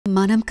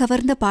மனம்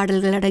கவர்ந்த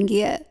பாடல்கள்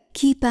அடங்கிய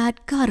கீபேட்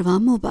கார்வா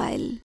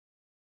மொபைல்.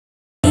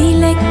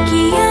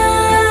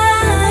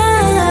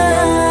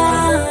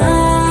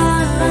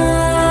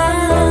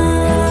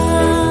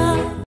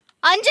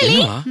 அஞ்சலி,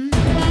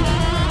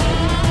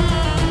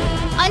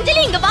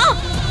 அஞ்சலி இங்க வா.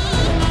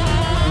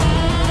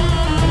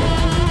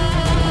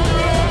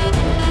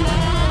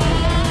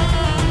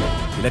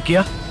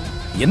 இலக்கியா,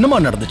 என்னமா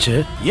நடந்துச்சு?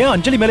 ஏன்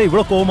அஞ்சலி மேல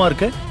இவ்வளவு கோவமா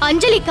இருக்கு?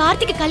 அஞ்சலி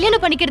கார்த்திகை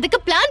கல்யாணம்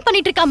பண்ணிக்கிறதுக்கு பிளான்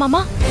பண்ணிட்டு இருக்கா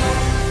மாமா.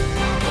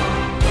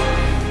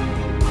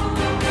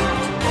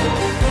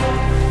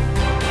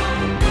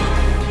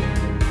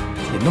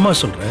 என்னமா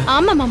சொல்ற?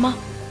 ஆமா மாமா,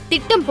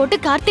 திட்டம் போட்டு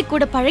கார்த்திக்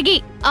கூட பழகி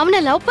அவனை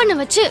லவ் பண்ண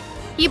வச்சு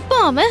இப்போ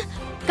அவன்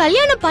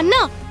கல்யாணம் பண்ணா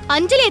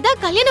அஞ்சலியை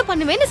தான் கல்யாணம்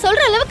பண்ணுவேன்னு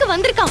சொல்ற அளவுக்கு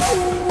வந்திருக்கான்.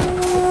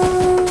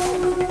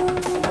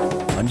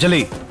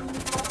 அஞ்சலி,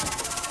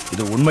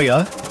 இது உண்மையா?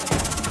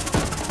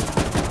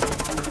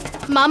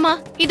 மாமா,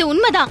 இது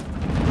உண்மைதான்.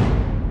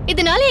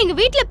 இதனால எங்க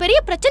வீட்ல பெரிய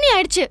பிரச்சனை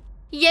ஆயிடுச்சு.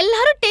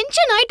 எல்லாரும்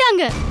டென்ஷன்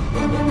ஆயிட்டாங்க.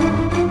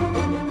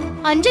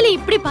 அஞ்சலி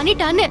இப்படி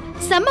பண்ணிட்டான்னு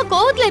செம்ம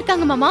கோவத்துல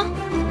இருக்காங்க மாமா.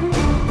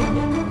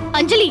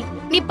 அஞ்சலி,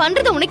 நீ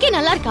பண்றது உனக்கே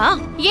நல்லா இருக்கா?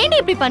 ஏன்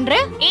இப்படி பண்ற?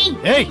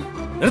 ஏய்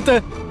நிறுத்து.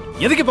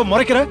 எதுக்கு இப்ப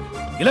முறைக்கிற?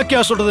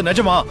 இலக்கியா சொல்றது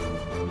நிஜமா?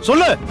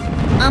 சொல்லு.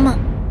 ஆமா,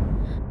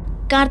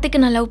 கார்த்திக்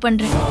நான் லவ்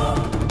பண்றேன்.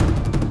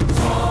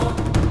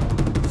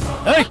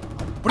 ஏய்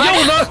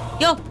பிரியா,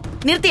 யோ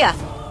நிறுத்தியா?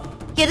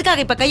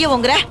 எதுக்காக இப்ப கைய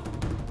ஓங்குற?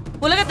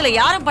 உலகத்துல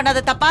யாரும்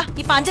பண்ணாத தப்பா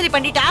இப்ப அஞ்சலி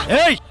பண்ணிட்டா?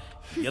 ஏய்,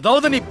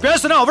 ஏதாவது நீ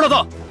பேசுன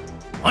அவ்வளவுதான்.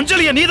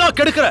 அஞ்சலிய நீதான்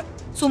கெடுக்கிற.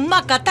 சும்மா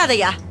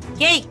கத்தாதையா.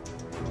 ஏய்,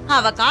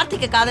 அவ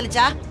கார்த்திகை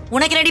காதலிச்சா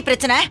உனக்கு ரெடி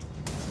பிரச்சனை?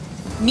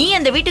 நீ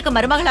அந்த வீட்டுக்கு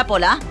மருமகளா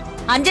போலாம்,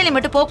 அஞ்சலி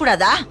மட்டும் போக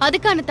கூடாதா?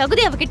 அதுக்கான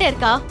தகுதி அவகிட்ட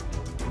இருக்கா?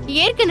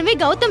 ஏற்கனவே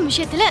கௌதம்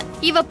விஷயத்துல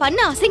இவ பண்ண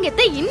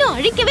அசிங்கத்தை இன்னும்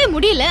அழிக்கவே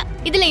முடியல.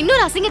 இதுல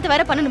இன்னொரு அசிங்கத்தை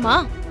வேற பண்ணணுமா?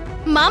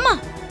 மாமா,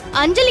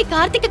 அஞ்சலி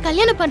கார்த்திகை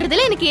கல்யாணம்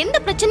பண்றதுல எனக்கு எந்த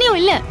பிரச்சனையும்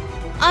இல்ல.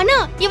 ஆனா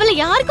இவளை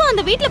யாருக்கும்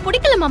அந்த வீட்ல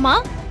பிடிக்கல மாமா.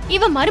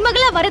 இவ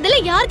மருமகளா வரதுல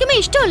யாருக்குமே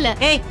இஷ்டம் இல்ல.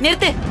 ஏய்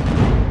நிறுத்து.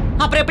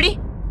 அப்புறம் எப்படி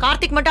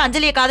கார்த்திக் மட்டும்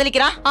அஞ்சலியை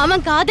காதலிக்கிறான்?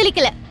 அவன்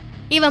காதலிக்கல,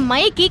 இவன்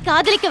மயக்கி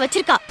காதலிக்க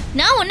வச்சிருக்கா.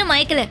 நான் ஒண்ணும்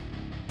மயக்கல.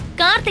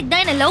 கார்த்திக்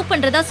தான் என்ன லவ்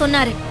பண்றதா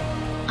சொன்னாரு.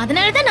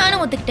 அதனாலதான்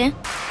நானும் ஒத்துக்கிட்டேன்.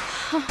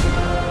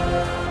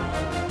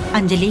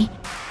 அஞ்சலி,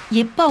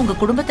 இப்ப உங்க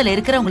குடும்பத்துல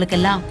இருக்கிறவங்களுக்கு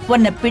எல்லாம்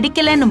உன்னை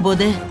பிடிக்கலன்னும்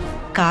போது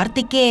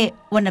கார்த்திக்கே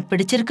உன்னை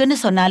பிடிச்சிருக்குன்னு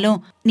சொன்னாலும்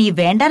நீ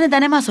வேண்டான்னு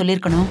தானேமா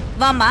சொல்லிருக்கணும்.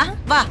 வாமா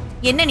வா,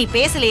 என்ன நீ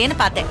பேசலையேன்னு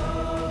பார்த்தேன்.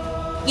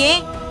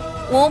 ஏன்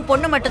உன்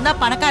பொண்ணு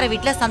மட்டும்தான் பணக்கார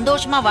வீட்டுல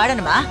சந்தோஷமா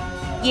வாழணுமா?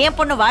 ஏன்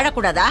பொண்ணு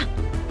வாழக்கூடாதா?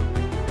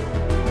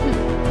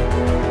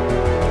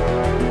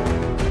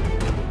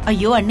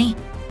 ஐயோ அண்ணி,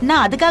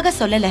 நான் அதுக்காக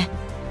சொல்லல.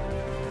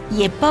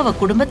 எப்ப அவ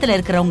குடும்பத்துல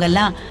இருக்கிறவங்க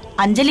எல்லாம்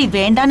அஞ்சலி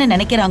வேண்டான்னு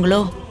நினைக்கிறாங்களோ,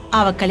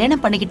 அவ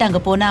கல்யாணம் பண்ணிக்கிட்டு அங்க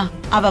போனா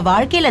அவ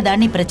வாழ்க்கையில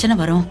தானே பிரச்சனை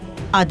வரும்.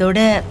 அதோட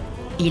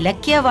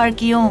இலக்கிய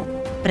வாழ்க்கையும்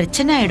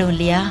பிரச்சனை ஆயிடும்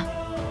இல்லையா?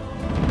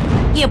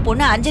 என்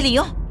பொண்ணு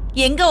அஞ்சலியும்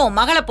எங்க உன்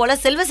மகளை போல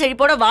செல்வ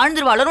செழிப்போட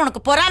வாழ்ந்துருவாளோ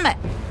உனக்கு பொறாம.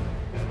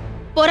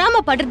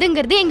 பொறாம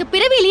படுறதுங்கிறது எங்க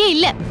பிறவிலேயே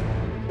இல்ல.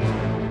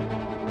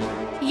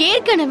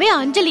 ஏற்கனவே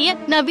அஞ்சலிய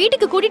நான்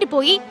வீட்டுக்கு கூட்டிட்டு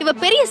போய் இவ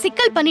பெரிய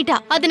சிக்கல் பண்ணிட்டா.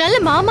 அதனால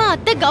மாமா,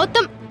 அத்தை,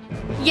 கௌதம்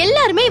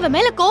எல்லாருமே இவ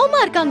மேல கோவமா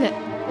இருக்காங்க.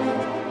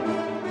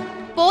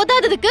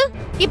 போதாததுக்கு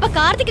இப்ப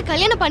கார்த்திகை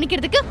கல்யாணம்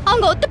பண்ணிக்கிறதுக்கு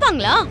அவங்க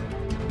ஒத்துப்பாங்களா?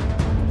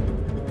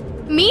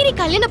 மீறி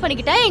கல்யாணம்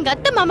பண்ணிக்கிட்டா எங்க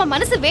அத்தை மாமா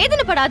மனசு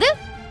வேதனைப்படாது?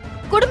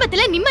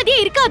 குடும்பத்துல நிம்மதியே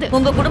இருக்காது.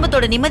 உங்க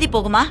குடும்பத்தோட நிம்மதி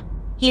போகுமா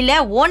இல்ல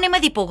ஓ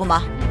நிம்மதி போகுமா?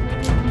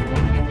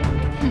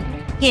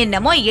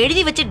 என்னமோ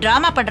எழுதி வச்சு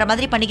டிராமா பண்ற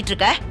மாதிரி பண்ணிக்கிட்டு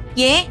இருக்க.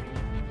 ஏன்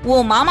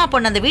உன் மாமா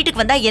பொண்ணு அந்த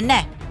வீட்டுக்கு வந்தா என்ன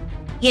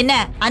என்ன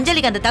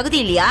அஞ்சலிக்கு அந்த தகுதி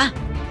இல்லையா?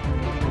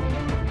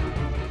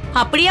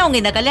 அப்படியே அவங்க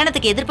இந்த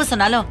கல்யாணத்துக்கு எதிர்ப்பு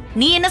சொன்னாலும்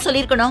நீ என்ன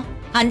சொல்லிருக்கணும்?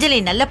 அஞ்சலி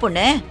நல்ல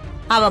பொண்ணு,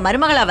 அவ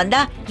மருமகளா வந்தா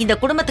இந்த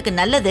குடும்பத்துக்கு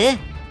நல்லது,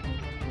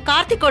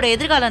 கார்த்திகோட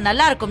எதிர்காலம்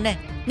நல்லா இருக்கும்னு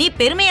நீ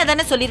பெருமையா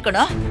தானே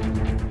சொல்லிருக்கணும்.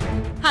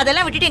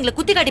 அதெல்லாம் விட்டுட்டு எங்களை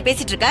குத்தி காட்டி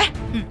பேசிட்டு இருக்க.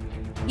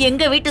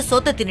 எங்க வீட்டு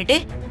சோத்த தின்னுட்டு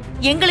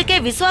எங்களுக்கே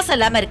விசுவாசம்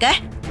இல்லாம இருக்க.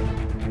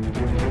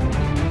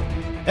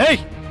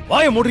 ஏய்,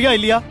 வாய மூடுறியா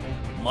இல்லையா?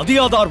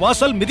 மதியாதார்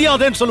வாசல்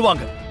மிதியாதேன்னு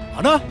சொல்லுவாங்க.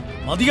 ஆனா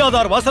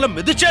மதியாதார் வாசல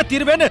மிதிச்சே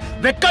தீர்வேன்னு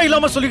வெக்கா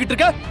இல்லாம சொல்லிக்கிட்டு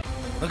இருக்க.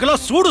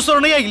 உனக்கெல்லாம் சூடு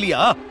சொரணையா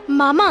இல்லையா?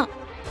 மாமா,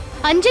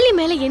 அஞ்சலி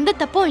மேல எந்த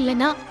தப்பும்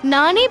இல்லனா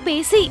நானே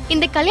பேசி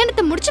இந்த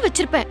கல்யாணத்தை முடிச்சு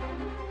வச்சிருப்பேன்.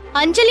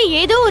 அஞ்சலி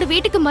ஏதோ ஒரு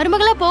வீட்டுக்கு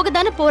மருமகளா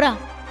போகதானே போறா.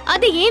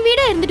 அது என்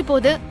வீடா இருந்துட்டு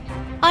போகுது.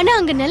 ஆனா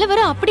அங்க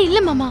நிலவரம் அப்படி இல்ல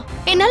மாமா.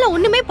 என்னால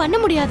ஒண்ணுமே பண்ண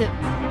முடியாது.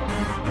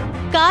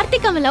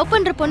 கார்த்திக் அவன் லவ்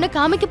பண்ற பொண்ணை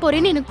காமிக்க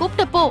போறேன்னு என்ன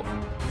கூப்பிட்டப்போ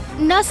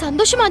நான்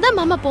சந்தோஷமா தான்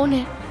மாமா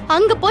போனேன்.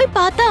 அங்க போய்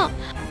பார்த்தா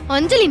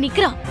அஞ்சலி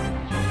நிக்கிறா.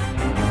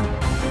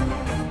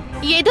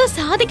 ஏதோ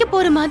சாதிக்க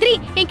போற மாதிரி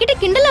என்கிட்ட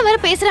கிண்டலா வேற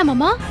பேசுறா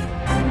மாமா.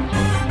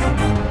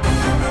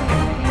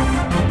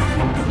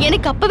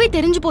 எனக்கு அப்பவே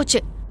தெரிஞ்சு போச்சு,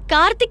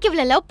 கார்த்திக்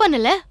இவள லவ்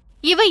பண்ணல,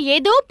 இவ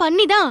ஏதோ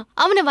பண்ணிதான்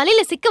அவனை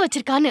வலையில சிக்க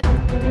வச்சிருக்கான்னு.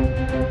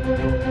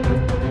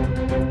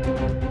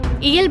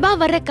 இயல்பா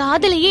வர்ற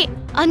காதலையே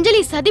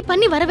அஞ்சலி சதி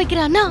பண்ணி வர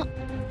வைக்கிறான்னா,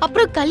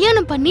 அப்புறம்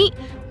கல்யாணம் பண்ணி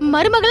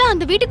மருமகளா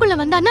அந்த வீட்டுக்குள்ள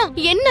வந்தானா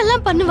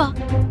என்னெல்லாம் பண்ணுவா?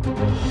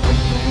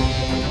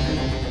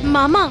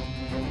 மாமா,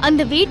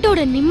 அந்த வீட்டோட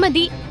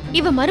நிம்மதி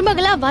இவ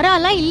மருமகளா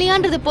வராளா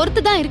இல்லையான்றத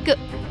பொறுத்து தான் இருக்கு.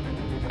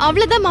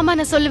 அவ்வளவுதான் மாமா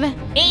நான் சொல்லுவேன்.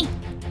 ஏய்,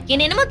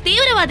 என்ன என்னமோ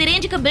தீவிரவாதி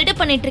ரேஞ்சுக்கு பில்டப்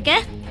பண்ணிட்டு இருக்க.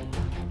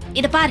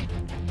 இத பார்,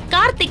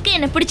 கார்த்திக்கு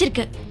என்ன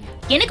பிடிச்சிருக்கு,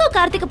 எனக்கும்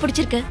கார்த்திக்க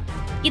பிடிச்சிருக்கு.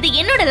 இது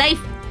என்னோட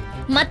லைஃப்.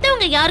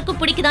 மத்தவங்க யாருக்கும்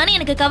பிடிக்குதான்னு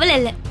எனக்கு கவலை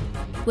இல்ல.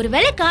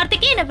 ஒருவேளை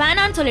கார்த்திகே என்ன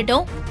வேணான்னு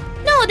சொல்லட்டும்,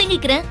 நான்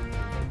ஒதுங்கிக்கிறேன்.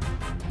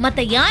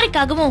 மத்த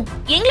யாருக்காகவும்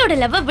எங்களோட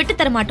லவ்வ விட்டு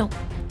தர மாட்டோம்.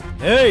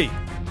 ஏய்,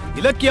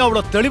 இலக்கியா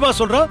அவ்வளவு தெளிவா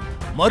சொல்றா,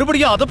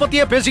 மறுபடியும் அத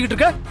பத்தியே பேசிக்கிட்டு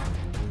இருக்க.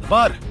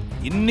 பார்,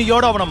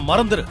 இன்னியோட அவனை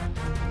மறந்துரு,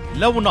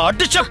 இல்ல உன்னை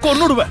அடிச்ச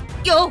கொன்னுடுவேன்.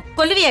 யோ,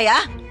 கொல்லுவியா?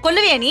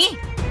 கொல்லுவியா நீ?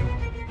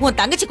 உன்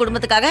தங்கச்சி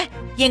குடும்பத்துக்காக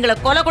எங்களை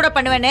கொலை கூட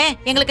பண்ணுவேன்னு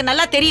எங்களுக்கு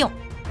நல்லா தெரியும்.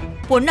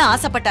 பொண்ணு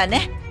ஆசைப்பட்டான்னு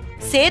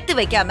சேர்த்து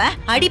வைக்காம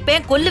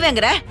அடிப்பேன்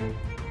கொல்லுவேங்கிற.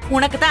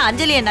 உனக்கு தான்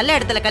அஞ்சலிய நல்ல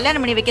இடத்துல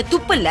கல்யாணம் பண்ணி வைக்க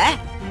துப்பு இல்ல.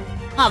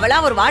 அவளா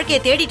ஒரு வாழ்க்கையை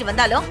தேடிட்டு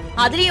வந்தாலும்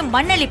அதுலயும்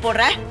மண்ணள்ளி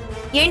போடுற.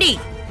 ஏண்டி,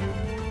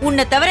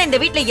 உன்னை தவிர இந்த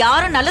வீட்டுல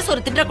யாரும் நல்ல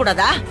சோறு தின்ற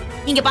கூடாதா?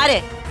 இங்க பாரு,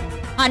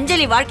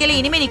 அஞ்சலி வாழ்க்கையில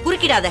இனிமே நீ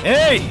குறுக்கிடாத.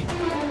 ஏய்,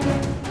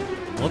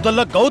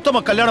 முதல்ல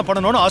கௌதம கல்யாணம்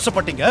பண்ணணும்னு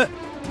ஆசைப்பட்டீங்க,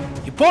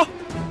 இப்போ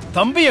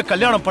தம்பிய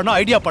கல்யாணம் பண்ண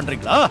ஐடியா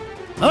பண்றீங்களா?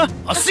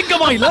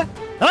 அசிங்கமா இல்ல?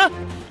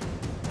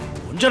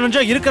 கொஞ்சம்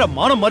நஞ்சம் இருக்கிற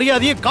மான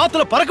மரியாதையை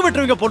காத்துல பறக்க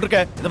விட்டுருவீங்க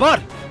போட்டிருக்க. இது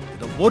பார்,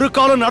 இத ஒரு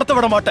காலம் நடத்த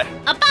விட மாட்டேன்.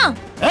 அப்பா,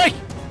 ஏய்,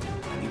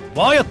 நீ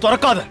வாய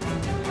திறக்காத.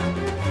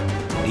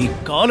 நீ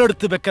கால்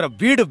எடுத்து வைக்கிற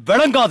வீடு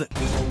விளங்காது.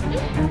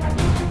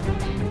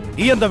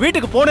 நீ அந்த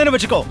வீட்டுக்கு போனேன்னு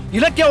வச்சுக்கோ,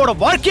 இலக்கியாவோட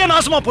வாழ்க்கையே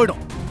நாசமா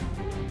போயிடும்.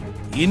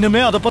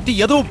 இனிமே அத பத்தி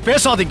எதுவும்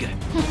பேசாதீங்க.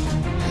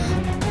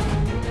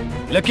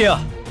 இலக்கியா,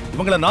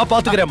 இவங்கள நான்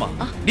பாத்துக்கிறேமா,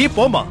 நீ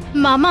போமா.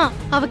 மாமா,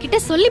 அவகிட்ட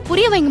சொல்லி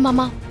புரிய வைங்க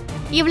மாமா.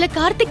 இவள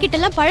கார்த்திக் கிட்ட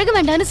எல்லாம் பழக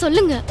வேண்டாம்னு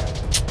சொல்லுங்க.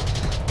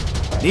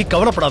 நீ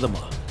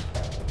கவலைப்படாதம்மா,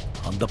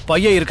 அந்த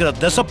பையன் இருக்கிற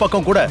திசை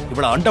பக்கம் கூட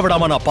இவள அண்ட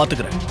விடாம நான்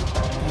பாத்துக்கிறேன்.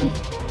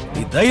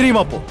 நீ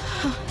தைரியமா போ.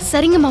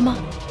 சரிங்க மாமா,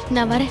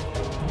 நான் வரேன்.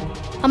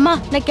 அம்மா,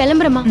 நான்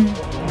கிளம்புறேம்மா.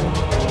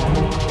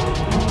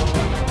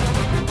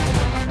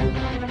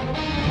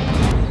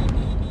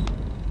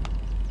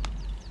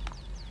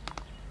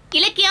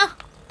 இலக்கியா,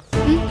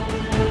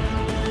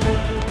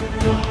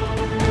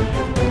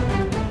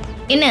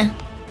 என்ன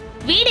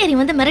வீடேறி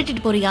வந்து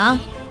மிரட்டிட்டு போறியா?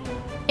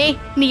 ஏய்,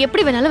 நீ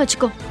எப்படி வேணாலும்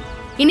வச்சுக்கோ.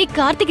 இனி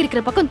கார்த்திக்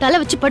இருக்கிற பக்கம் தலை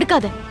வச்சு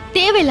படுக்காத.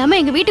 தேவையில்லாம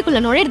எங்க வீட்டுக்குள்ள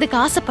நுழையறதுக்கு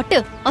ஆசைப்பட்டு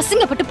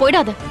அசிங்கப்பட்டு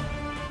போயிடாத.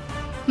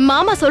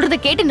 மாமா சொல்றத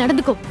கேட்டு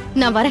நடந்துக்கோ.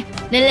 நான் வரேன்.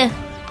 நெல்ல,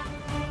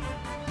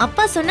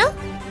 அப்பா சொன்னா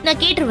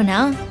நான் கேட்டுருவனா?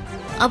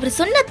 அவர்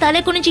சொன்ன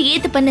தலை குனிஞ்சு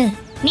ஏத்து பண்ணு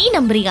நீ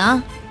நம்புறியா?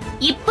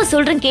 இப்ப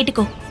சொல்றேன்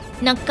கேட்டுக்கோ.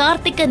 நான்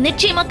கார்த்திக்க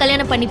நிச்சயமா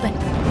கல்யாணம் பண்ணிப்பேன்.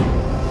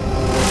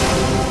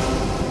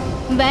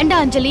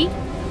 வேண்டாம் அஞ்சலி,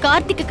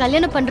 கார்த்திக்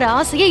கல்யாணம் பண்ற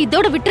ஆசையை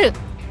இதோட விட்டுரு.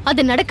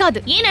 அது நடக்காது.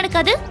 ஏன்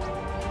நடக்காது?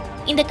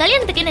 இந்த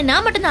கல்யாணத்துக்கு என்ன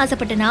நான் மட்டும் தான்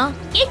ஆசைப்பட்டனா?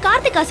 ஏன்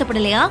கார்த்திக்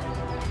ஆசைப்படலையா?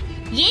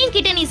 ஏன்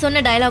கிட்ட நீ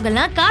சொன்ன டயலாக்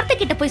எல்லாம்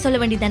கார்த்திக் கிட்ட போய் சொல்ல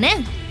வேண்டியதானே?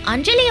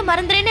 அஞ்சலிய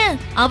மறந்துறேன்னு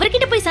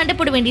அவர்கிட்ட போய் சண்டை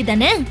போட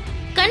வேண்டியதானே?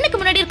 கண்ணுக்கு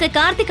முன்னாடி இருக்க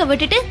கார்த்திக்க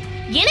விட்டுட்டு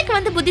எனக்கு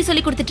வந்து புத்தி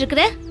சொல்லி கொடுத்துட்டு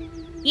இருக்கிற.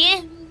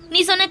 ஏன்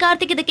நீ சொன்ன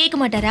கார்த்திக் இதை கேட்க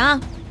மாட்டாரா?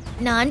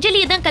 நான்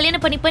அஞ்சலியை தான்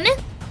கல்யாணம் பண்ணிப்பேன்னு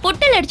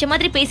பொட்டல் அடிச்ச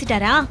மாதிரி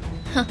பேசிட்டாரா?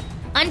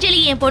 அஞ்சலி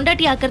என்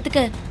பொண்டாட்டி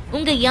ஆக்கிறதுக்கு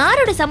உங்க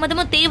யாரோட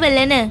சம்மதமும்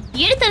தேவையில்லைன்னு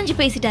எடுத்தறிஞ்சு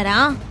பேசிட்டாரா?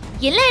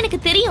 எல்லாம் எனக்கு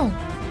தெரியும்.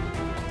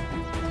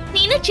 நீ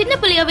இன்னும் சின்ன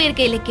பிள்ளையாவே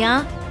இருக்க இலக்கியா.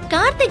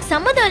 கார்த்திக்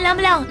சம்மதம்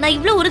இல்லாமலா நான்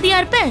இவ்ளோ உறுதியா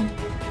இருப்பேன்?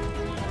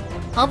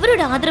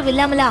 அவரோட ஆதரவு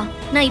இல்லாமலா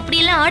நான் இப்படி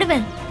எல்லாம்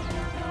ஆடுவேன்?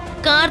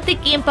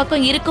 கார்த்திக் என்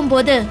பக்கம் இருக்கும்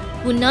போது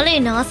உன்னால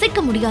என்ன அசைக்க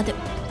முடியாது.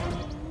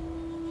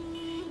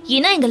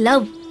 ஏன்னா எங்க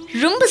லவ்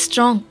ரொம்ப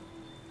ஸ்ட்ராங்.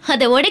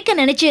 அதை உடைக்க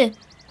நினைச்சு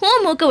ஓ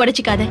மூக்க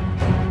உடைச்சுக்காத.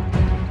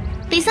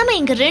 பேசாம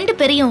எங்க ரெண்டு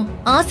பேரையும்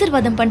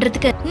ஆசீர்வாதம்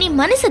பண்றதுக்கு நீ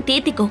மனச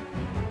தேத்திக்கோ.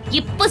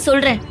 இப்ப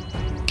சொல்றேன்,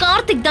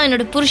 கார்த்திக் தான்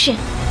என்னோட புருஷன்.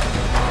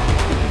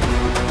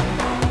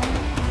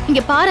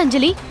 இங்க பாரு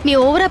அஞ்சலி, நீ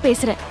ஓவரா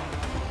பேசுற.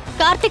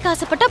 கார்த்திக்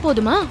ஆசைப்பட்டா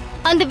போதுமா?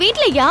 அந்த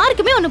வீட்ல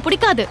யாருக்குமே உன்னை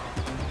பிடிக்காது.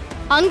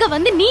 அங்க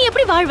வந்து நீ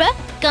எப்படி வாழ்வ?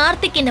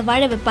 கார்த்திக் என்ன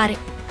வாழ வைப்பாரு.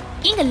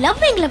 எங்க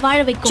லவ் எங்களை வாழ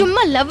வைக்கும்.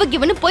 சும்மா லவ்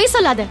கிவ்னு பொய்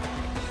சொல்லாத.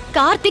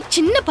 கார்த்திக்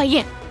சின்ன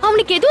பையன்,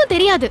 அவனுக்கு எதுவும்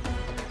தெரியாது.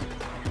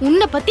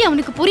 உன்னை பத்தி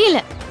அவனுக்கு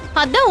புரியல,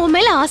 அதான் உன்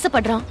மேல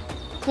ஆசைப்படுறான்.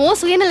 உன்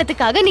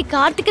சுயநலத்துக்காக நீ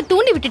கார்த்திக்க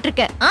தூண்டி விட்டுட்டு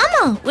இருக்க.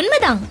 ஆமா,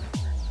 உண்மைதான்.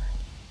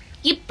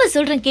 இப்ப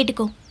சொல்றேன்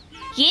கேட்டுக்கோ.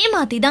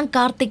 ஏமாத்தி தான்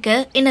கார்த்திக்க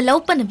என்ன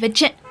லவ் பண்ண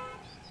வச்சேன்.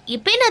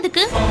 இப்ப என்ன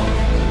அதுக்கு?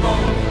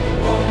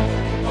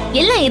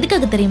 எல்லாம்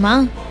எதுக்காக தெரியுமா?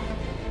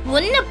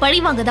 உன்னை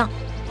பழிவாங்கதான்.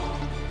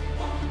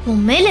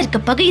 உன் மேல இருக்க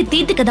பகையை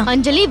தீர்த்துக்கதான்.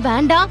 அஞ்சலி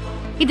வேண்டாம்,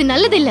 இது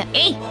நல்லது இல்ல.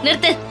 ஏய்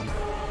நிறுத்து.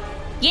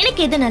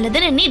 எனக்கு எது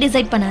நல்லதுன்னு நீ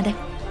டிசைட் பண்ணாத.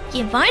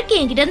 என் வாழ்க்கைய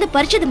என்கிட்ட இருந்து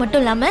பறிச்சது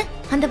மட்டும் இல்லாம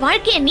அந்த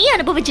வாழ்க்கைய நீ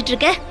அனுபவிச்சுட்டு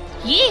இருக்க.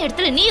 ஏன்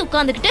இடத்துல நீ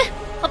உட்கார்ந்துகிட்டு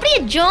அப்படியே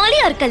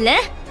ஜாலியா இருக்கல்ல,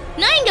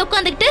 நான் இங்க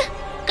உட்கார்ந்துகிட்டு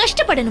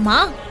கஷ்டப்படணுமா?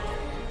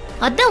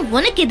 அதான்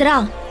உனக்கு எதிரா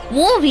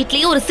உன்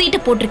வீட்லயே ஒரு சீட்டை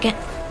போட்டிருக்கேன்.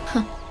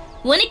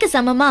 உனக்கு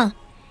சமமா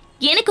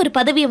எனக்கு ஒரு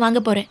பதவியை வாங்க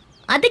போறேன்.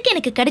 அதுக்கு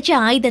எனக்கு கிடைச்ச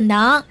ஆயுதம்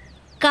தான்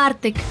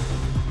கார்த்திக்.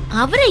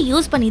 அவரை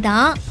யூஸ் பண்ணி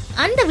தான்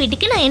அந்த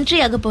வீட்டுக்கு நான் என்ட்ரி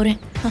ஆக போறேன்.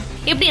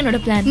 எப்படி என்னோட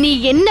பிளான்? நீ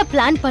என்ன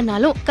பிளான்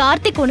பண்ணாலும்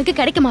கார்த்திக் உனக்கு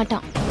கிடைக்க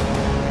மாட்டான்.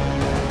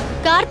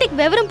 கார்த்திக்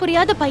விவரம்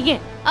புரியாத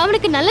பையன்,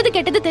 அவனுக்கு நல்லது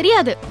கெட்டது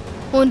தெரியாது.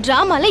 உன்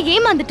டிராமால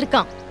ஏமாந்துட்டு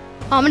இருக்கான்.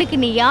 அவனுக்கு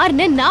நீ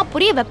யாருன்னு நான்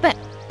புரிய வைப்பேன்.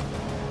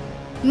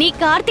 நீ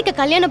கார்த்திகை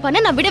கல்யாணம் பண்ண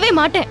நான் விடவே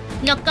மாட்டேன்.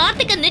 நான்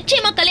கார்த்திகை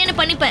நிச்சயமா கல்யாணம்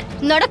பண்ணிப்பேன்.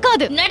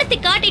 நடக்காது. நடத்தி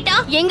காட்டிட்டா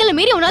எங்களை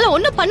மீறி உன்னால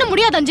ஒண்ணும் பண்ண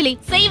முடியாது அஞ்சலி.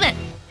 செய்வேன்.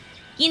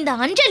 இந்த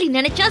அஞ்சலி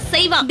நினைச்சா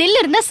செய்வா. தில்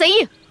இருந்தா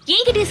செய்யு.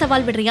 என்கிட்டே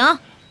சவால் விடுறியா?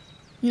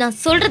 நான்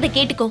சொல்றத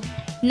கேட்டுக்கோ.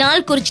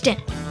 நாள்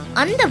குறிச்சிட்டேன்.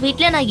 அந்த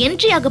வீட்ல நான்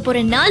என்ட்ரி ஆக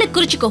போறேன். நாளை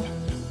குறிச்சுக்கோ.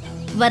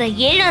 வர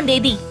 7ஆம்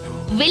தேதி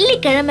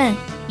வெள்ளிக்கிழமை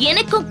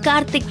எனக்கும்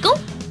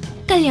கார்த்திக்கும்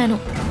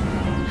கல்யாணம்.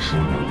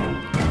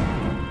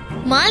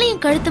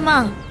 மாலையும் கழுத்துமா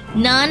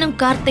நானும்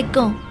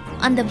கார்த்திக்கும்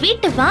அந்த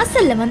வீட்டு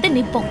வாசல்ல வந்து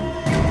நிப்போம்.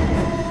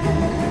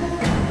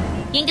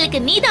 எங்களுக்கு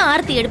நீதான்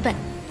ஆர்த்தி எடுப்ப,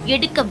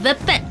 எடுக்க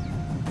வெப்ப.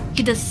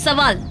 இது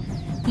சவால்.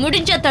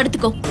 முடிஞ்சா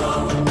தடுத்துக்கோ.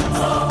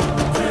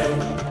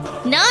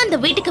 நான் அந்த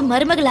வீட்டுக்கு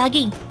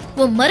மருமகளாகி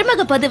உன்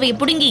மருமக பதவியை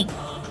புடுங்கி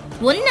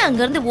ஒன்னு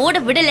அங்க இருந்து ஓட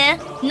விடல.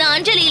 நான்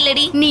அஞ்சலி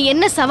இல்லடி. நீ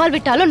என்ன சவால்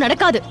விட்டாலும்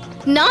நடக்காது.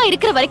 நான்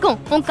இருக்கிற வரைக்கும்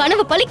உன்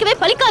கனவு பலிக்கவே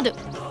பலிக்காது.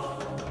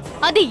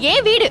 அது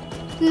ஏன் வீடு.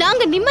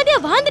 நாங்க நிம்மதியா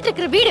வாழ்ந்துட்டு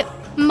இருக்கிற வீடு.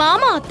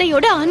 மாமா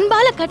அத்தையோட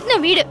அன்பால கட்டின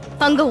வீடு.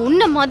 அங்க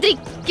உன்ன மாதிரி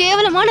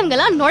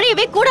கேவலமானவங்களா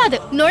நுழையவே கூடாது.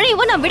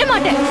 நுழையவும் நான் விட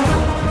மாட்டேன்.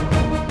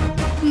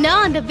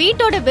 நான் அந்த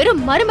வீட்டோட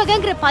வெறும்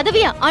மருமகங்கிற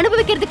பதவிய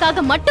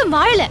அனுபவிக்கிறதுக்காக மட்டும்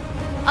வாழல.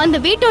 அந்த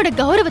வீட்டோட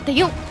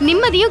கௌரவத்தையும்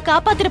நிம்மதியும்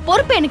காப்பாத்துற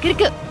பொறுப்பு எனக்கு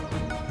இருக்கு.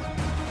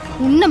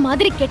 உன்ன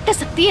மாதிரி கெட்ட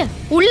சக்திய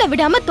உள்ள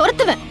விடாம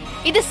துரத்துவேன்.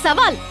 இது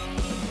சவால்.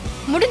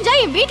 முடிஞ்சா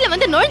என் வீட்ல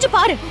வந்து நுழைஞ்சு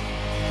பாரு.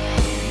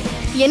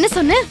 என்ன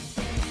சொன்ன?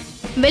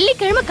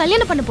 வெள்ளிக்கிழமை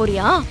கல்யாணம் பண்ண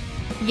போறியா?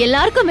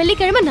 எல்லாருக்கும்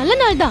வெள்ளிக்கிழமை நல்ல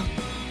நாள் தான்.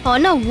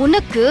 ஆனா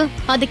உனக்கு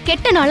அது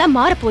கெட்ட நாளா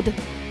மாறப்போகுது.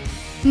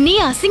 நீ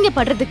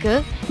அசிங்கப்படுறதுக்கு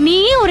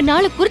நீயே ஒரு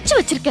நாள் குறிச்சு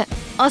வச்சிருக்க.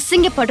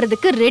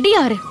 அசிங்கப்படுறதுக்கு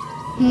ரெடியாரு.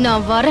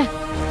 நான் வரேன்.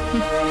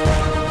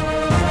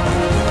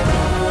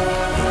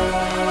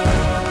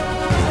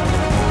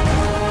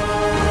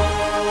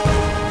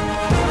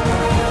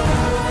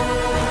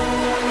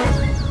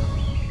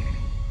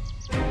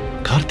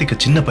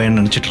 கார்த்திக் சின்ன பையன்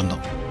நினைச்சிட்டு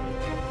இருந்தோம்.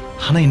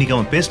 ஆனா இன்னைக்கு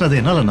அவன் பேசினதை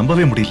என்னால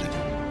நம்பவே முடியல.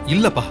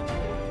 இல்லப்பா,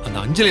 அந்த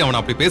அஞ்சலி அவனை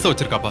அப்படி பேச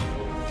வச்சிருக்காப்பா.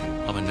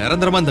 அவன்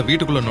நிரந்தரமா இந்த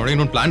வீட்டுக்குள்ள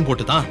நுழையணும்னு பிளான்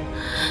போட்டுதான்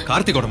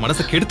கார்த்திகோட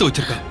மனசை கெடுத்து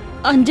வச்சிருக்கா.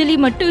 அஞ்சலி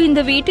மட்டும்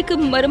இந்த வீட்டுக்கு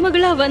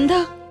மருமகளா வந்தா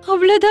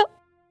அவ்வளவுதான்.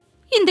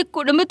 இந்த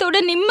குடும்பத்தோட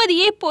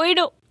நிம்மதியே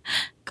போயிடும்.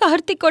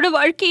 கார்த்திகோட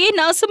வாழ்க்கையே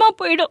நாசமா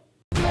போயிடும்.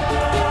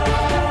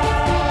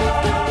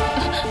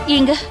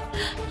 ஏங்க,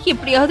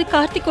 எப்படியாவது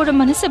கார்த்திகோட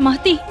மனசை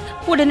மாத்தி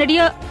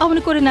உடனடியா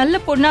அவனுக்கு ஒரு நல்ல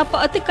பொண்ணா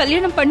பார்த்து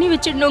கல்யாணம் பண்ணி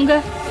வச்சிடணுங்க.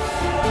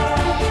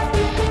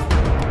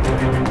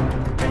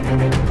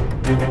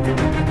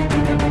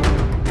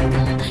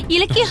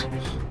 இலக்கியா,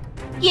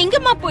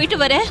 எங்கம்மா போயிட்டு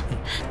வர?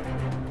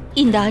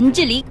 இந்த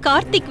அஞ்சலி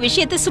கார்த்திக்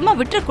விஷயத்தை சும்மா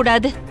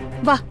விட்டுறக்கூடாது.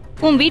 வா,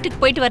 உன் வீட்டுக்கு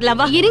போயிட்டு வரலாம்.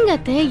 வா. இருங்க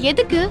அத்தை.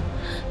 எதுக்கு?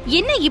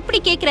 என்ன இப்படி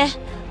கேக்குற?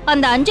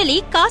 அந்த அஞ்சலி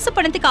காசு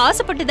பணத்துக்கு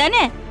ஆசைப்பட்டு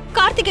தானே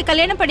கார்த்திகை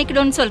கல்யாணம்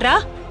பண்ணிக்கணும்னு சொல்றா.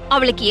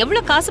 அவளுக்கு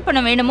எவ்வளவு காசு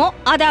பணம் வேணுமோ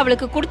அதை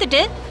அவளுக்கு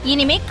கொடுத்துட்டு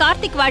இனிமே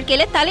கார்த்திக்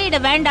வாழ்க்கையில தலையிட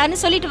வேண்டான்னு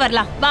சொல்லிட்டு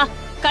வரலாம். வா,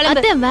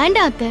 கிளம்பு. அத்தை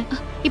வேண்டாம் அத்தை.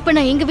 இப்ப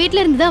நான் எங்க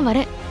வீட்ல இருந்து தான்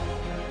வரேன்.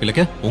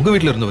 இல்லக்கா, உங்க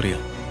வீட்ல இருந்து வரியா?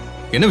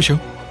 என்ன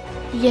விஷயம்?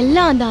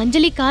 எல்லாம் அந்த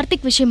அஞ்சலி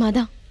கார்த்திக் விஷயமா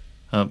தான்.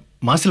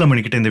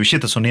 மாசிலாமணி கிட்ட இந்த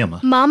விஷயத்த சொன்னியாமா?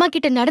 மாமா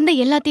கிட்ட நடந்த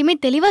எல்லாத்தையுமே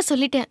தெளிவா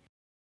சொல்லிட்டேன்.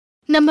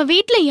 நம்ம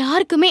வீட்ல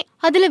யாருக்குமே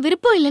அதுல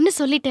விருப்பம் இல்லைன்னு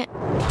சொல்லிட்டேன்.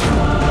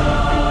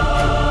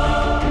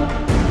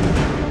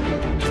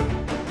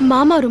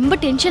 மாமா ரொம்ப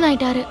டென்ஷன்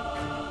ஆயிட்டாரு.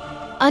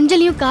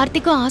 அஞ்சலியும்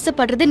கார்த்திக்கும்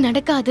ஆசைப்படுறது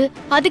நடக்காது,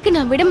 அதுக்கு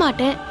நான் விட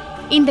மாட்டேன்,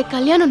 இந்த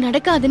கல்யாணம்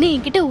நடக்காதுன்னு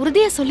என்கிட்ட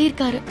உறுதியா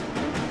சொல்லியிருக்காரு.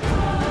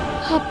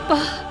 அப்பா,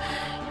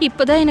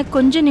 இப்பதான் எனக்கு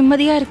கொஞ்சம்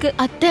நிம்மதியா இருக்கு.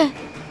 அத்தை,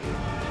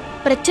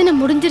 பிரச்சனை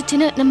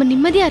முடிஞ்சிருச்சுன்னு நம்ம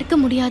நிம்மதியா இருக்க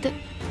முடியாது.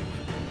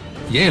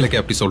 ஏன்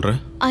இலக்கியா அப்படி சொல்ற?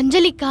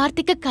 அஞ்சலி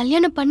கார்த்திக்க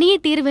கல்யாணம் பண்ணியே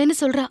தீருவேன்னு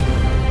சொல்றா.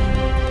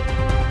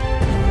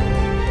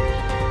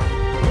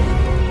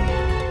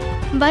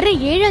 வர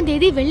 7ஆம்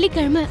தேதி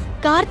வெள்ளிக்கிழமை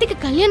கார்த்திக்க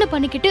கல்யாணம்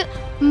பண்ணிக்கிட்டு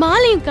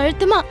மாலையும்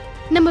கழுத்துமா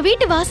நம்ம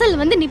வீட்டு வாசல்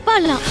வந்து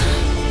நிப்பாடலாம்.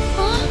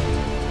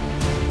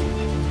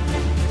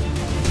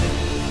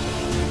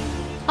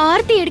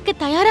 ஆர்த்தி எடுக்க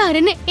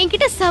தயாராருன்னு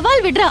என்கிட்ட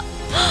சவால் விடுறா.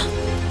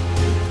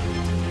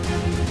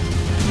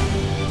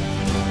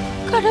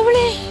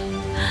 கடவுளே,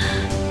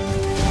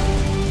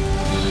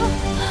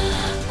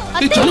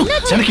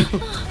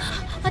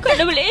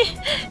 கடவுளே,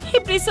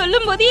 இப்படி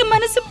சொல்லும் போது என்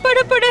மனசு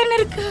படபடன்னு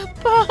இருக்கு.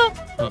 அப்பா,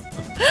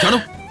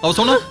 அவ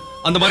சொன்னா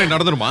அந்த மாதிரி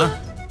நடந்துருமா?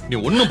 நீ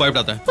ஒன்னும்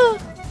பயப்படாத.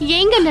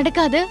 ஏங்க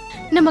நடக்காது?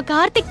 நம்ம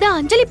கார்த்திக் தான்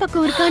அஞ்சலி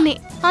பக்கம் இருக்கானே,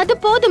 அது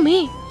போதுமே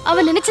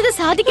அவன் நினைச்சதை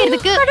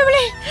சாதிக்கிறதுக்கு.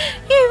 கடவுளே,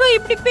 இவ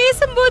இப்படி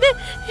பேசும்போது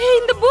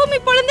இந்த பூமி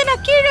பொளந்து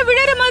நான் கீழே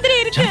விழற மாதிரி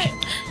இருக்கு.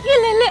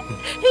 இல்ல இல்ல,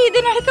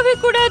 இது நடக்கவே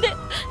கூடாது,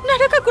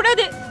 நடக்க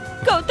கூடாது.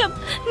 கௌதம்,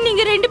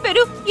 நீங்க 2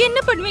 பேரும் என்ன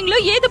பண்ணுவீங்களோ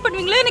ஏது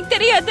பண்ணுவீங்களோ எனக்கு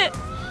தெரியாது.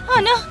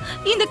 ஆனா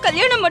இந்த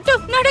கல்யாணம்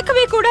மட்டும்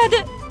நடக்கவே கூடாது.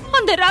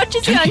 அந்த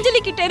ராட்சசி அஞ்சலி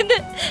கிட்ட இருந்து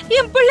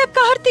என் பிள்ளை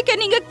கார்த்திகை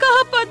நீங்க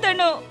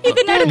காப்பாத்தணும்.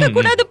 இது நடக்க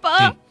கூடாதுப்பா.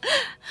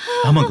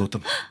 ஆமா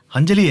கௌதம்,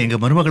 அஞ்சலி எங்க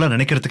மருமகளா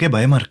நினைக்கிறதுக்கே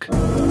பயமா இருக்கு.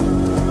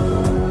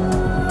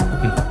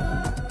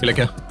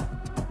 இலக்கியா,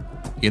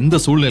 எந்த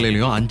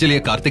சூழ்நிலையிலயும் அஞ்சலிய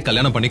கார்த்திக்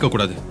கல்யாணம் பண்ணிக்க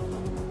கூடாது.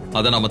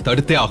 அத நாம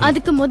தடுத்தே ஆகணும்.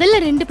 அதுக்கு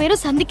முதல்ல 2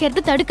 பேரும்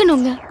சந்திக்கிறது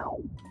தடுக்கணுங்க.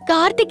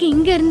 கார்த்திக்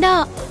இங்க இருந்தா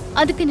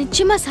அதுக்கு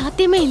நிச்சயமா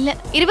சாத்தியமே இல்ல.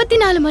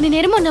 24 மணி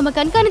நேரமும் நம்ம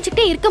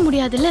கண்காணிச்சுக்கிட்டே இருக்க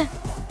முடியாதுல்ல.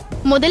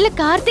 முதல்ல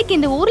கார்த்திக்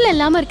இந்த ஊர்ல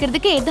இல்லாம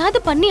இருக்கிறதுக்கு ஏதாவது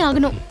பண்ணி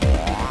ஆகணும்.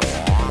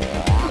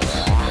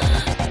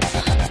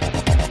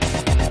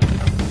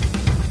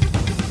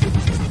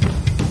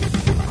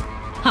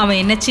 அவன்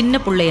என்ன சின்ன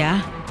புள்ளையா?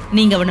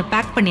 நீங்க அவனை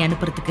பேக் பண்ணி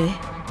அனுப்புறதுக்கு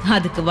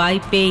அதுக்கு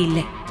வாய்ப்பே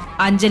இல்லை.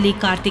 அஞ்சலி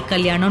கார்த்திக்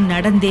கல்யாணம்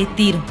நடந்தே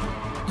தீரும்.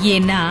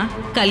 ஏன்னா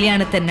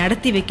கல்யாணத்தை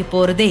நடத்தி வைக்க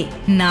போறதே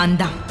நான்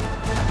தான்.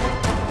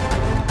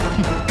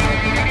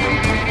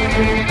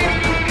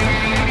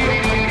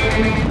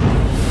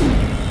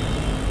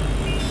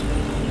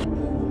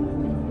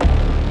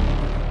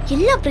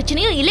 எல்லா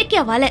பிரச்சனையும்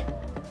இலக்கியாவால.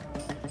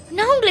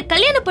 நான் உங்களை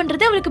கல்யாணம்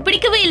பண்றது அவளுக்கு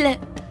பிடிக்கவே இல்லை.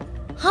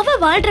 அவ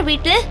வாழ்ற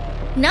வீட்டுல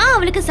நான்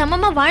அவளுக்கு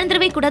சமமா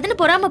வாழ்ந்துடவே கூடாதுன்னு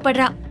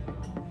பொறாமப்படுறா.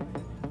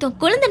 தன்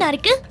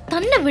குழந்தைனாருக்கு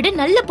தன்னை விட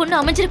நல்ல பொண்ணு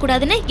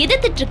அமைஞ்சிடக்கூடாதுன்னு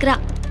எதிர்த்துட்டு இருக்கா.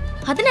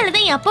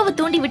 அதனாலதான் என் அப்பாவை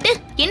தூண்டி விட்டு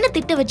என்ன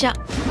திட்ட வச்சா.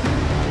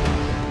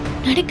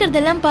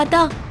 நடக்கிறதெல்லாம்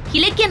பார்த்தா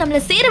இலக்கியா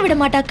நம்மள சேர விட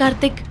மாட்டா.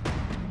 கார்த்திக்,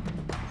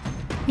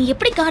 நீ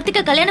எப்படி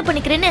கார்த்திகை கல்யாணம்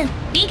பண்ணிக்கிறேன்னு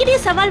நீங்கிட்டே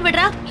சவால்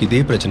விடுறா.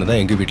 இதே பிரச்சனை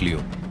தான் எங்க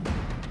வீட்லயும்.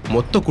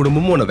 மொத்த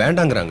குடும்பமும் உன்னை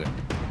வேண்டாங்கிறாங்க.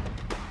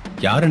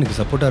 யார் எனக்கு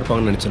சப்போர்ட்டா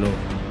இருப்பாங்கன்னு நினைச்சனோ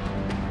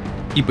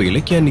இப்ப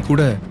இலக்கியா நீ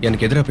கூட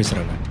எனக்கு எதிராக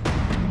பேசுறாங்க.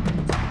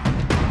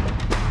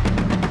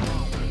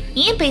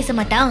 ஏன் பேச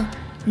மாட்டா?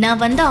 நான்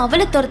வந்தா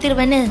அவளை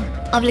துரத்திடுவேன்னு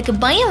அவளுக்கு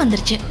பயம்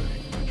வந்துருச்சு.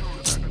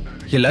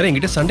 எல்லாரும்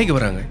என்கிட்ட சண்டைக்கு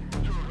வராங்க.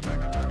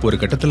 ஒரு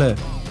கட்டத்துல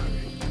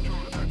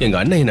எங்க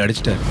அண்ணன் என்ன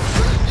அடிச்சிட்டாரு.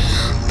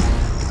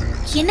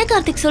 என்ன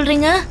கார்த்திக்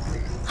சொல்றீங்க?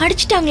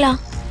 அடிச்சிட்டாங்களா?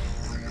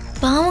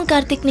 பாவம்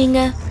கார்த்திக்,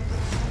 நீங்க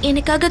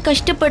எனக்காக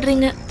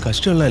கஷ்டப்படுறீங்க.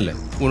 கஷ்டம்லாம் இல்ல,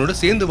 உன்னோட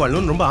சேர்ந்து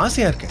வாழணும்னு ரொம்ப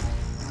ஆசையா இருக்கேன்.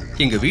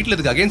 எங்க வீட்டுல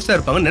இதுக்கு அகைன்ஸ்டா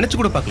இருப்பாங்கன்னு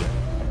நினைச்சு கூட பார்க்கல.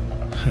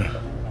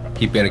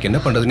 இப்ப எனக்கு என்ன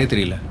பண்றதுன்னே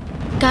தெரியல.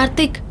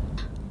 கார்த்திக்,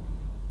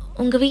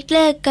 உங்க வீட்டுல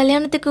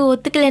கல்யாணத்துக்கு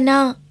ஒத்துக்கலைன்னா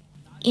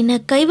என்ன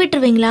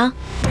கைவிட்டுருவீங்களா?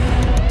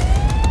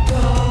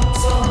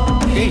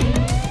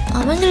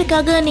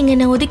 அவங்களுக்காக நீங்க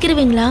என்ன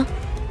ஒதுக்கிடுவீங்களா?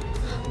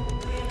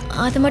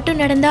 அது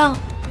மட்டும் நடந்தா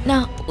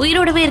நான்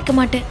உயிரோடவே இருக்க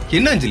மாட்டேன்.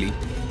 என்ன அஞ்சலி,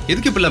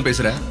 எதுக்கு இப்படிலாம்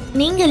பேசுற?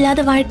 நீங்க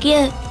இல்லாத வாழ்க்கைய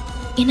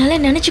என்னால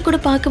நினைச்சு கூட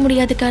பார்க்க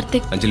முடியாது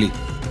கார்த்திக். அஞ்சலி,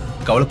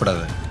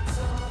 கவலைப்படாத.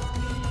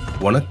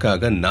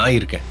 உனக்காக நான்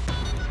இருக்கேன்.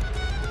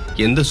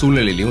 எந்த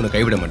சூழ்நிலையிலையும் உன்னை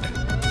கைவிட மாட்டேன்.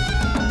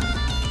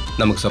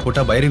 நமக்கு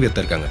சப்போர்ட்டா பைரவி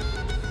அத்தை இருக்காங்க.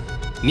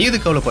 நீ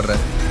எதுக்கு கவலைப்படுற?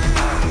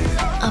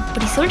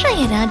 அப்படி சொல்றேன்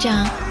என் ராஜா.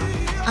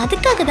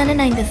 அதுக்காக தானே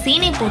நான் இந்த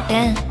சீனை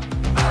போட்டேன்.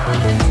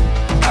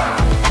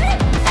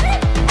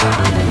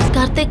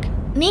 கார்த்திக்,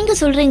 நீங்க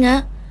சொல்றீங்க,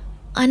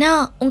 ஆனா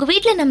உங்க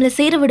வீட்டுல நம்மள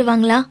சேர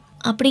விடுவாங்களா?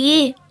 அப்படியே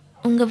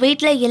உங்க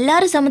வீட்டுல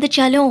எல்லாரும்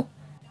சம்மதிச்சாலும்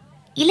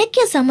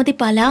இலக்கிய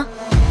சம்மதிப்பாளா?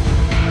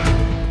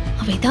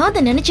 அவ ஏதாவது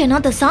நினைச்சேன்னா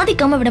அதை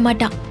சாதிக்காம விட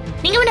மாட்டா.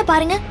 நீங்க வேணா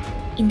பாருங்க,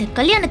 இந்த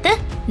கல்யாணத்தை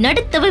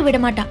நடத்தவே விட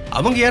மாட்டா.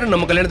 அவங்க யாரும்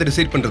நம்ம கல்யாணத்தை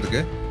டிசைட்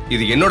பண்றதுக்கு?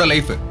 இது என்னோட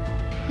லைஃப்.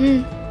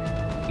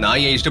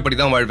 நான் என் இஷ்டப்படி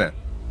தான் வாழ்வேன்.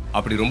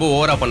 அப்படி ரொம்ப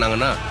ஓவரா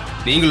பண்ணாங்கன்னா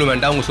நீங்களும்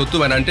வேண்டாம், உங்க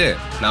சொத்து வேணான்ட்டு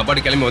நான்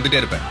பாட்டு கிளம்பி வந்துட்டே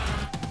இருப்பேன்.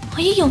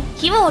 ஐயோ,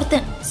 இவன்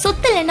ஒருத்தன்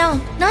சொத்து இல்லைன்னா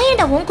நான்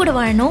ஏன்டா உன் கூட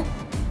வாழணும்?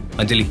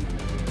 அஞ்சலி,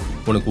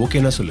 உனக்கு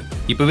ஓகேனா சொல்லு.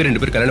 இப்பவே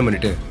 2 பேர் கல்யாணம்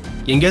பண்ணிட்டு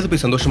எங்கேயாவது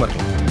போய் சந்தோஷமா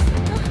இருக்கலாம்.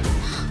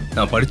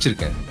 நான்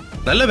படிச்சிருக்கேன்,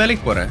 நல்ல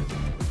வேலைக்கு போறேன்.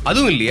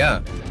 அதுவும் இல்லையா,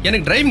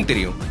 எனக்கு டிரைவிங்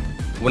தெரியும்.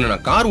 உன்னை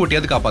நான் கார்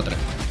ஓட்டியாவது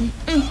காப்பாத்துறேன்.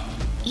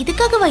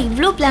 இதுக்காகவா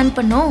இவ்ளோ பிளான்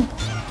பண்ணோம்?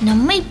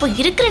 நம்ம இப்போ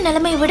இருக்கிற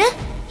நிலைமையை விட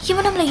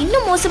இவன் நம்மள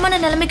இன்னும் மோசமான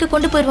நிலைமைக்கு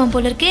கொண்டு போயிருவான்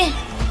போல இருக்கே.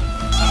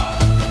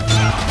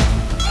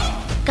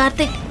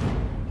 கார்த்திக்,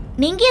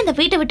 நீங்க அந்த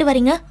வீட்டை விட்டு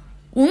வரீங்க.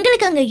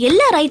 உங்களுக்கு அங்க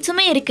எல்லா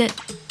ரைட்ஸுமே இருக்கு.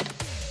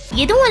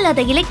 எதுவும்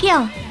இல்லாத இலக்கியா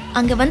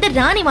அங்க வந்து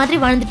ராணி மாதிரி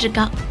வாழ்ந்துட்டு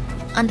இருக்கா.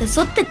 அந்த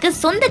சொத்துக்கு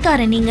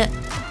சொந்தக்காரன் நீங்க.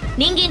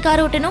 நீங்க ஏன்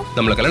கார் ஓட்டணும்?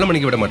 நம்மள கல்யாணம்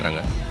பண்ணிக்க விட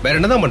மாட்டாங்க. வேற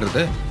என்னதான்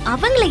பண்றது?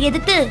 அவங்கள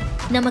எதிர்த்து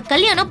நம்ம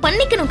கல்யாணம்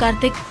பண்ணிக்கணும்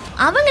கார்த்திக்.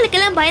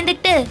 அவங்களுக்கெல்லாம்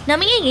பயந்துட்டு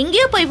நம்ம ஏன்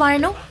எங்கேயோ போய்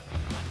வாழணும்?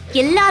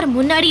 எல்லாரும்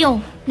முன்னாடியும்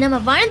நம்ம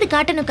வாழ்ந்து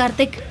காட்டணும்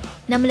கார்த்திக்.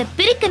 நம்மள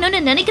பிரிக்கணும்னு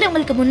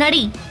நினைக்கிறவங்களுக்கு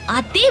முன்னாடி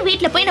அதே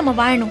வீட்டுல போய் நம்ம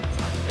வாழணும்.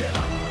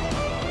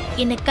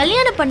 என்ன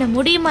கல்யாணம் பண்ண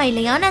முடியுமா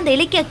இல்லையான்னு அந்த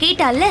இலக்கியா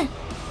கேட்டால,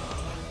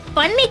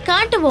 பண்ணி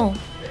காட்டுவோம்.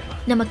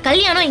 நம்ம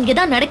கல்யாணம்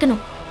இங்கதான்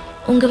நடக்கணும்.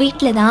 உங்க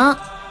வீட்டுலதான்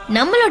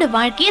நம்மளோட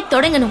வாழ்க்கைய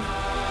தொடங்கணும்.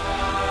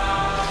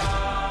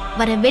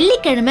 வர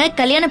வெள்ளிக்கிழமை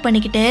கல்யாணம்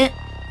பண்ணிக்கிட்டு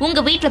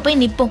உங்க வீட்டுல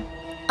போய் நிப்போம்.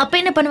 அப்ப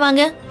என்ன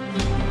பண்ணுவாங்க?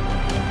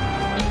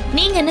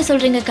 நீங்க என்ன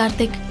சொல்றீங்க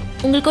கார்த்திக்?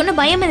 உங்களுக்கு ஒன்னும்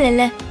பயம்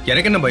இல்லைல்ல?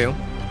 எனக்கு என்ன பயம்?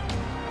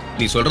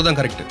 நீ சொல்றதான்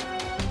கரெக்ட்.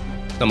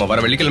 நம்ம வர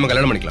வெள்ளிக்கிழமை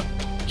கல்யாணம் பண்ணிக்கலாம்.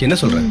 என்ன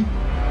சொல்ற?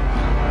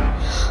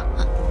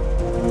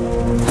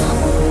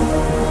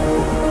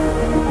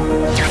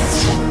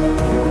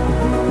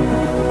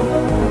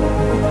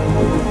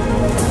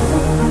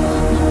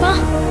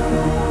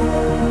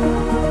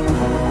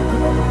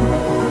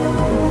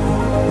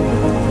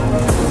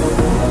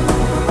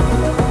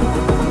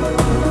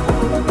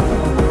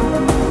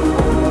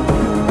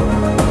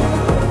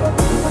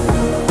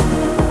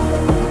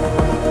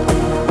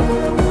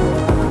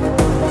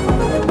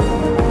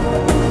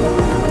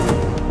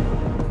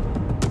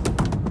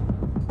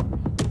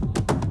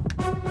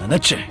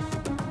 நினைச்சேன்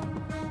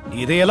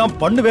இதையெல்லாம்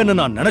பண்ணுவேன்னு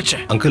நான்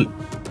நினைச்சேன். அங்கிள்,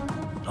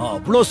 நான்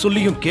அவ்வளவு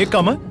சொல்லியும்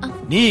கேட்காம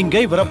நீ இங்க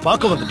இவரை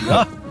பார்க்க வந்துட்டியா?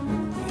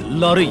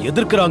 எல்லாரும்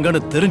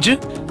எதிர்க்கிறாங்கன்னு தெரிஞ்சு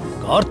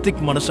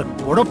கார்த்திக் மனச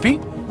குழப்பி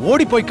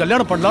ஓடி போய்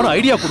கல்யாணம் பண்ணலாம்னு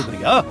ஐடியா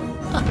கொடுக்குறியா?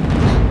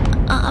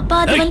 அப்பா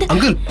அது வந்து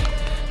அங்கிள்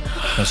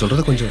நான்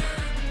சொல்றது கொஞ்சம்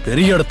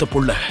பெரிய இடத்து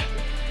புள்ள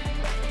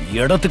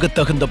இடத்துக்கு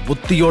தகுந்த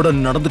புத்தியோட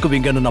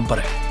நடந்துக்குவீங்கன்னு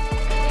நம்புறேன்.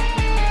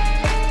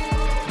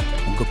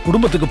 உங்க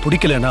குடும்பத்துக்கு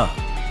பிடிக்கலனா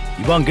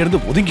இவ அங்க இருந்து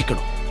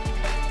ஒதுங்கிக்கணும்.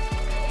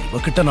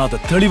 இவகிட்ட நான் அதை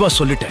தெளிவா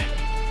சொல்லிட்டேன்.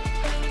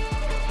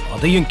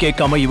 அதையும்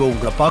கேட்காம இவ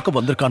உங்களை பார்க்க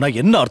வந்திருக்கானா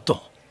என்ன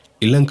அர்த்தம்?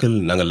 இல்ல அங்கிள்,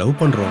 நாங்க லவ்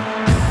பண்றோம்.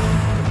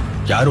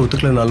 யாரும்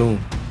ஒத்துக்கலனாலும்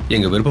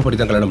எங்க விருப்பப்படி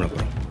தான் கல்யாணம் பண்ண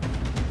போறோம்.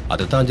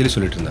 அதைத்தான் அஞ்சலி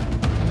சொல்லிட்டு இருந்தேன்.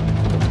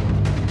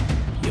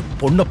 என்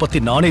பொண்ணை பத்தி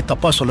நானே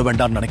தப்பா சொல்ல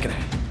வேண்டாம்னு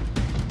நினைக்கிறேன்.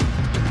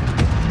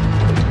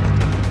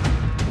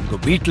 உங்க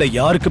வீட்டுல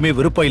யாருக்குமே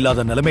விருப்பம்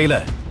இல்லாத நிலைமையில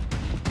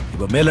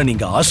இவ மேல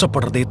நீங்க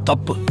ஆசைப்படுறதே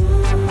தப்பு.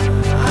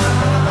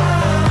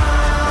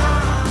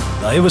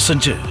 தயவு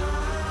செஞ்சு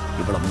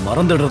இவளை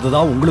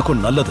மறந்துடுறதுதான்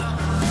உங்களுக்கும் நல்லது.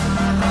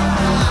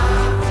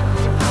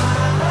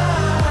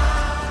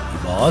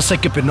 இவ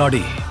ஆசைக்கு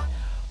பின்னாடி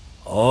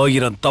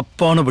 1000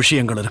 தப்பான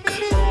விஷயங்கள் இருக்கு.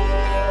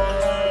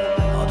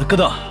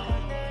 அதுக்குதான்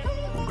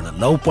உங்களை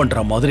லவ்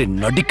பண்ற மாதிரி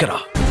நடிக்கிறா.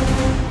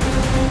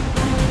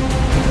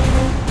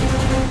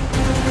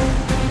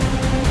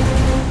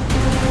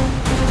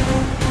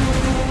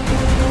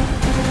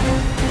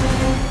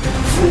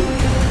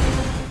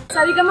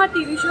 Saregama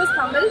TV shows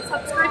Tamil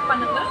subscribe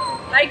பண்ணுங்க,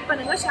 லைக்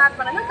பண்ணுங்க, ஷேர்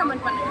பண்ணுங்க,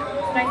 கமெண்ட் பண்ணுங்க.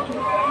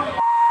 தேங்க்யூ.